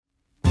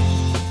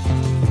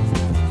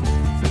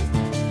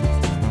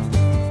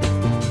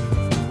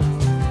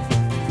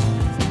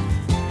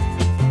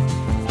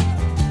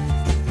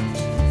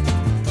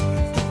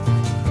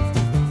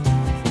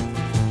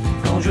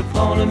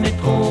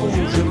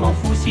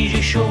si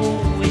j'ai chaud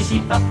et si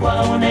parfois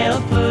on est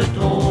un peu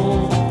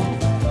trop.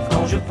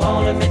 Quand je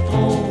prends le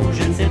métro,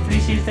 je ne sais plus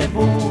s'il fait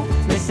beau,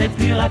 mais c'est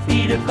plus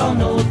rapide qu'en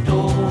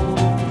auto.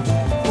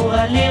 Pour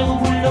aller au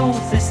boulot,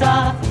 c'est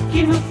ça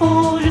qu'il me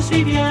faut, je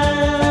suis bien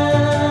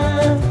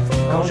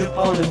quand je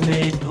prends le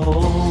métro.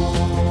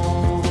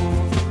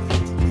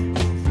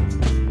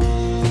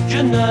 Je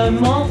ne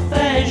m'en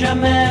fais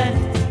jamais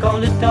quand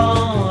le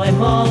temps est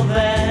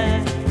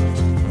mauvais.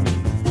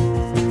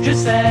 Je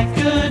sais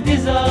que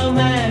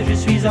désormais je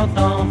suis en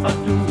temps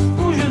partout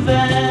où je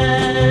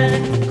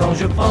vais. Quand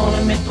je prends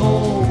le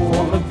métro,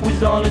 on me pousse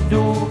dans le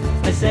dos,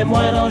 mais c'est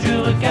moins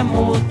dangereux qu'à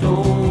moto.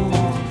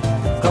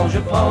 Quand je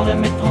prends le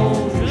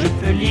métro, je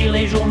peux lire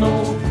les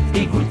journaux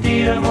et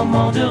goûter un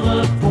moment de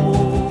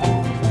repos.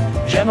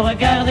 J'aime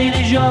regarder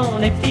les gens,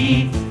 les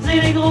petits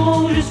et les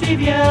gros, je suis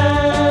bien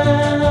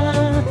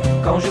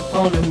quand je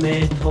prends le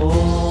métro.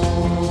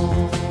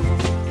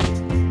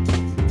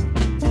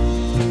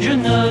 Je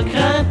ne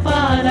crains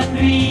pas la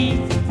pluie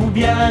ou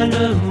bien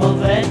le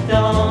mauvais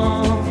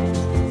temps,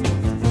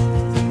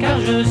 car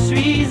je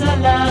suis à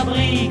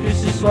l'abri, que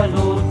ce soit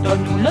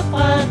l'automne ou le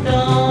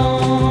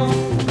printemps.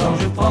 Quand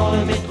je prends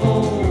le métro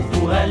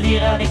pour aller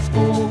à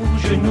l'expo,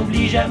 je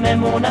n'oublie jamais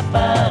mon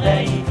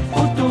appareil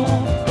photo.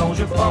 Quand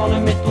je prends le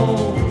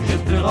métro, je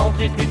peux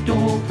rentrer plus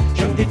tôt,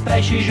 je me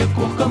dépêche et je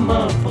cours comme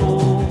un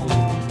pro.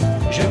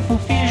 Je me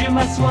faufile, je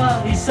m'assois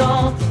et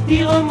sans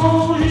dire un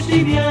mot, je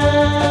suis bien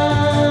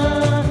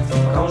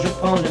quand je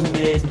prends le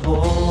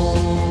métro.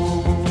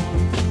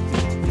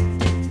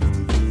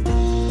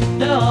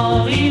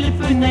 Dehors il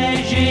peut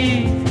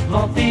neiger,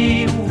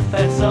 venter ou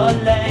faire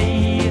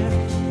soleil.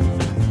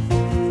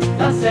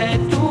 Là c'est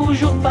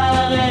toujours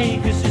pareil,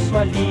 que ce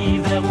soit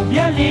l'hiver ou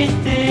bien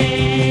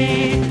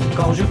l'été.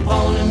 Quand je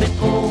prends le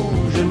métro,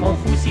 je m'en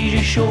fous si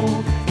j'ai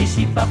chaud, et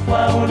si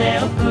parfois on est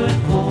un peu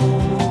trop.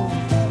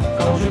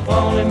 Quand je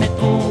prends le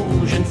métro,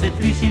 je ne sais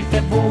plus s'il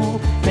fait beau,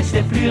 mais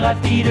c'est plus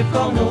rapide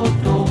qu'en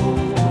auto.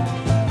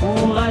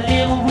 Pour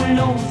aller au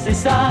boulot, c'est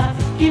ça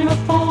qu'il me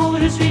faut,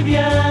 je suis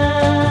bien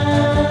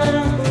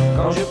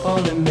quand je prends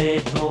le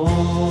métro.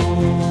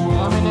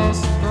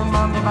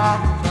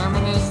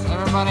 Terminus,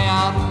 everybody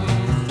out.